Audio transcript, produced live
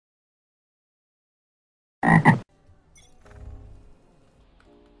Okay,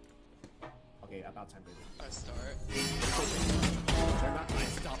 about time, baby. I start. I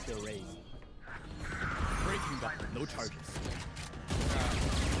stopped the race. Breaking back, no charges.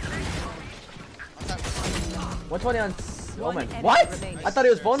 120 on Omen. What? I thought he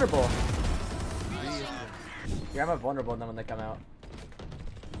was vulnerable. Yeah, I'm a vulnerable then when they come out.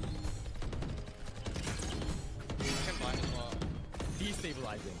 I can blind as well.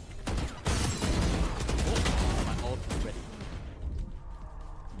 Destabilizing. My ult is ready.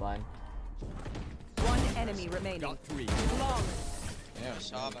 Blind. One enemy remaining. Got 3. Long. Yeah, I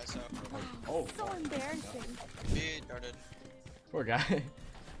saw. Oh, So embarrassing. He darted. poor guy.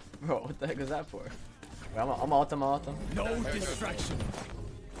 Bro, what the heck was that for? Wait, I'm ult him. No distraction.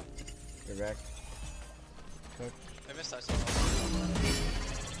 Get wrecked. Cook. I missed that.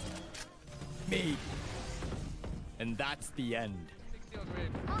 Me. And that's the end.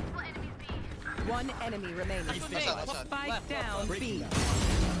 One enemy remaining. Outside. Spike down B. Breaking down.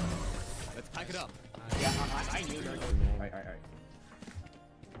 Let's pack it up. Yeah, I knew that. Alright.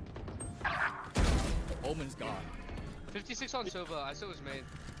 Omen's gone. 56 on Sova. I saw it was made.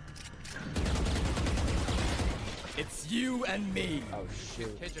 It's you and me. Oh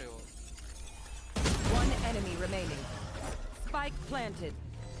shoot. KJ ult. One enemy remaining. Spike planted.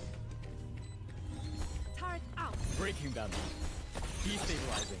 Turret out. Breaking them.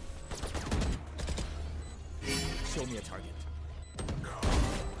 Destabilizing. Show me a target.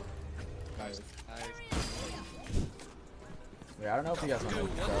 Guys. Wait, I don't know if you guys want to go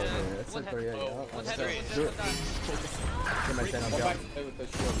over here. It's like 38. One head. Do it. Get my 10 on go.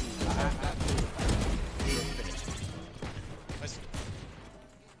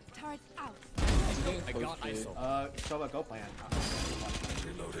 Turret out. I got ISO. Sova, go plan.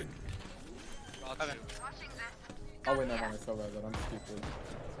 Reloading. Heaven. Oh wait, no, I'm so bad that I'm stupid.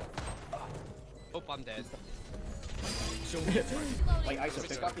 Oh, I'm dead. Show me a target. Like ISO,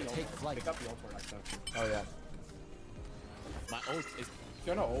 pick up the ult. Take flight. Pick up the ult for ISO. Oh yeah. My ult is If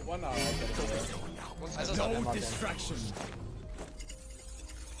you're not old one, I'll get it. I saw no something. distraction.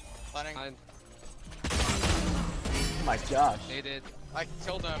 Planning. Oh my gosh. Naded. I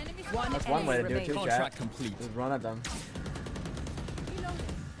killed him. That's one way to do it too, Contract chat. complete. Just run at them.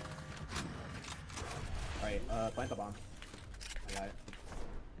 Alright, plant the bomb. I got it.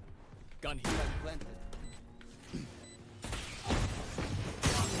 Gun here.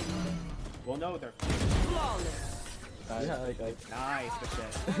 Well, no, they're. Flawless. Yeah, like nice, good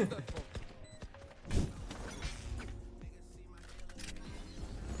shit.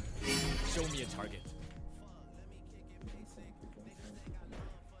 Show me a target.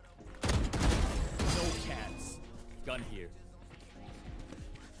 No cats. Gun here.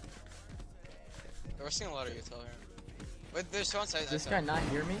 We're seeing a lot of util here. Wait, there's one side. Does this guy not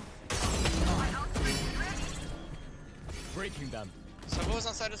hear me? Breaking them. Sova was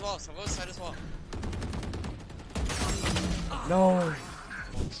on side as well. No.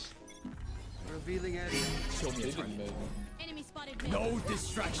 Revealing area. Show me a target. Enemy spotted. No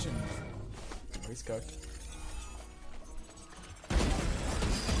distraction. He's cooked.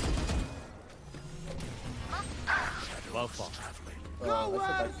 Well fought.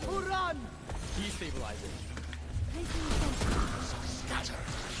 Nowhere to run. Destabilizing.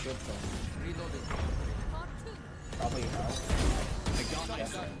 Good song. Reloading. Probably no. I got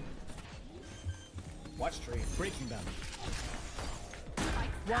ISO. Watch tree. Breaking them.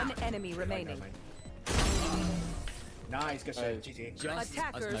 One enemy remaining. Nice, good shit. GG. Just as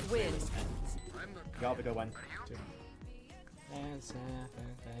Attackers my win. playlist ends. Y'all have a good one.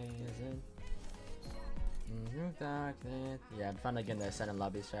 Yeah, I'm finally getting the Sens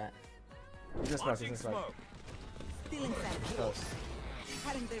lobby chat. This smoke. Stealing sight. Close.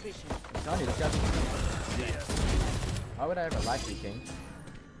 Cutting their vision. Tony, this guy's. Why would I ever like you, King?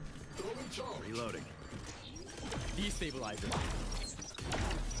 Reloading. Destabilizing.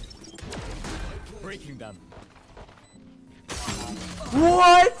 Breaking them.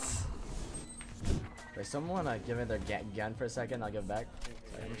 What? Wait, someone give me their gun for a second. I'll give it back.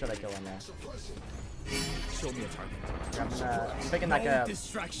 Sorry, I'm trying to kill one now. Show me a target. I'm picking like No a.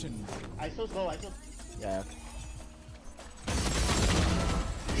 distraction. ISO's low, ISO. Yeah.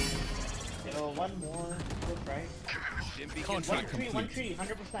 Yo, one more. Good, right? Contract One complete. tree,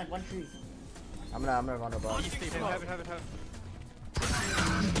 100%, one tree. I'm gonna run a ball. Destabilizing. Have it.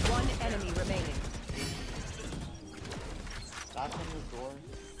 One enemy remaining. Last one was door.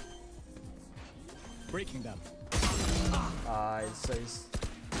 Breaking them. He's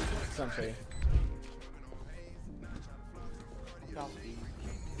some tree.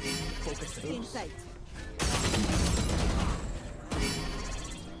 Focusing. In sight.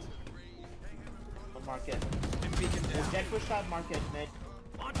 One market. Beacon down. Jet push out market, mid.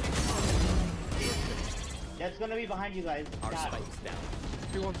 Jet's gonna be behind you guys. Our Shot. spike is down.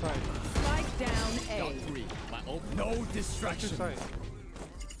 Two on side. Spike down A. Got 3. My ult. No distraction. Two side.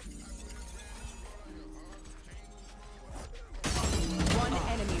 One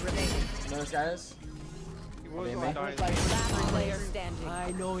enemy remaining. You know this guy is? He was Okay, on man. dying. Last player standing.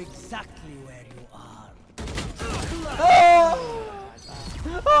 I know exactly where you are.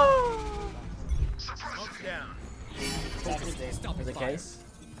 Down. Cypher's dead. Stop There's a fire. case.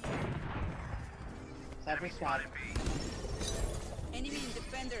 Cypher's shot. Enemy in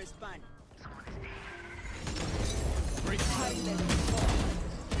defender spawn.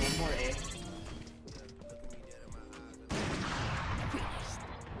 One more A.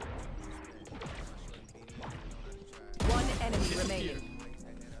 One enemy remaining.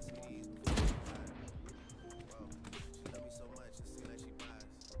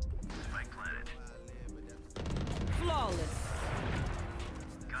 Flawless.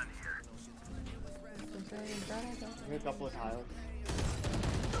 Here a couple of tiles.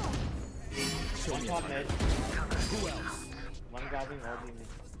 Show One me a top target. mid. Who else? One grabbing all mid.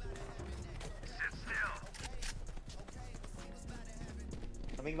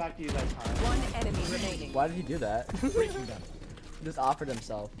 Coming back to you guys, Tile. One enemy remaining. Why did he do that? Breaking down. He just offered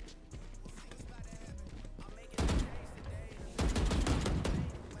himself.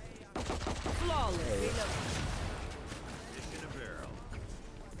 Flawless.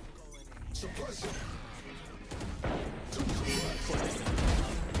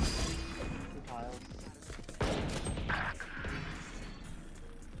 Two tiles.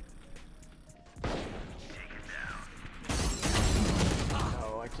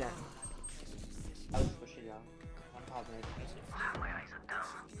 Oh, I can't. I was pushing out. One top mid.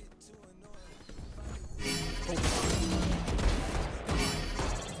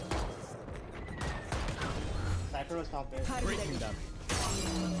 Cypher was top mid. Breaking down.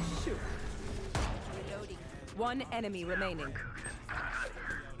 One enemy remaining.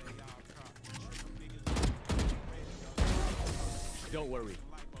 Don't worry.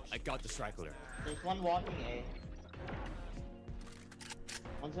 I got the striker. There's one walking A.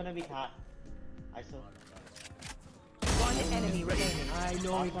 One's gonna be cat. ISO. One enemy remaining. I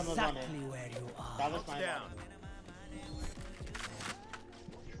know Last one was on exactly it. where you are. That was my Down. one.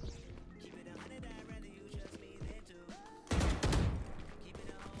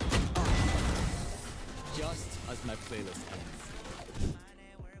 Just as my playlist ends.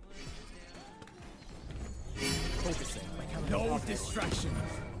 Focusing. No distraction.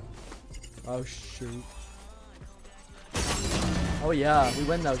 Oh shoot. Oh yeah, we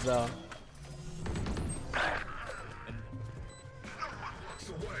win those though.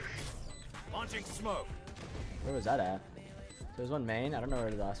 Launching smoke. Where was that at? There's one main. I don't know where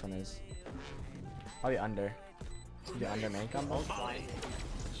the last one is. Probably under. The under main combo.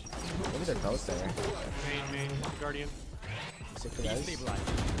 Maybe they're both there. Main. Guardian. Sick for those. Stabilize.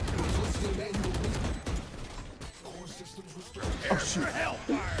 Oh shoot! Hell.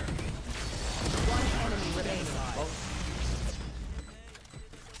 One enemy remaining.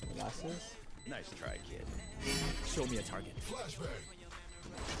 Glasses. Nice try, kid. Show me a target.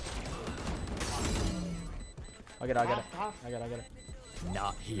 I'll get it. I get it.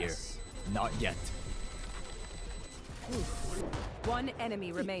 Not here. Not yet. One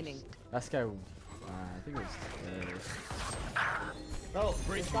enemy remaining. Last guy. I think it was. Bro,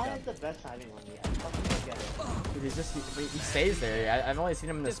 this guy is the best timing one yet. I fucking don't get it. Dude, he's just he stays there. I've only seen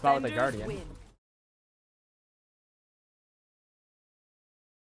him in the spot with the Defenders guardian. win.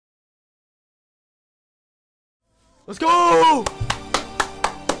 Let's go!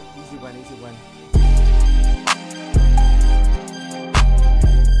 Easy win.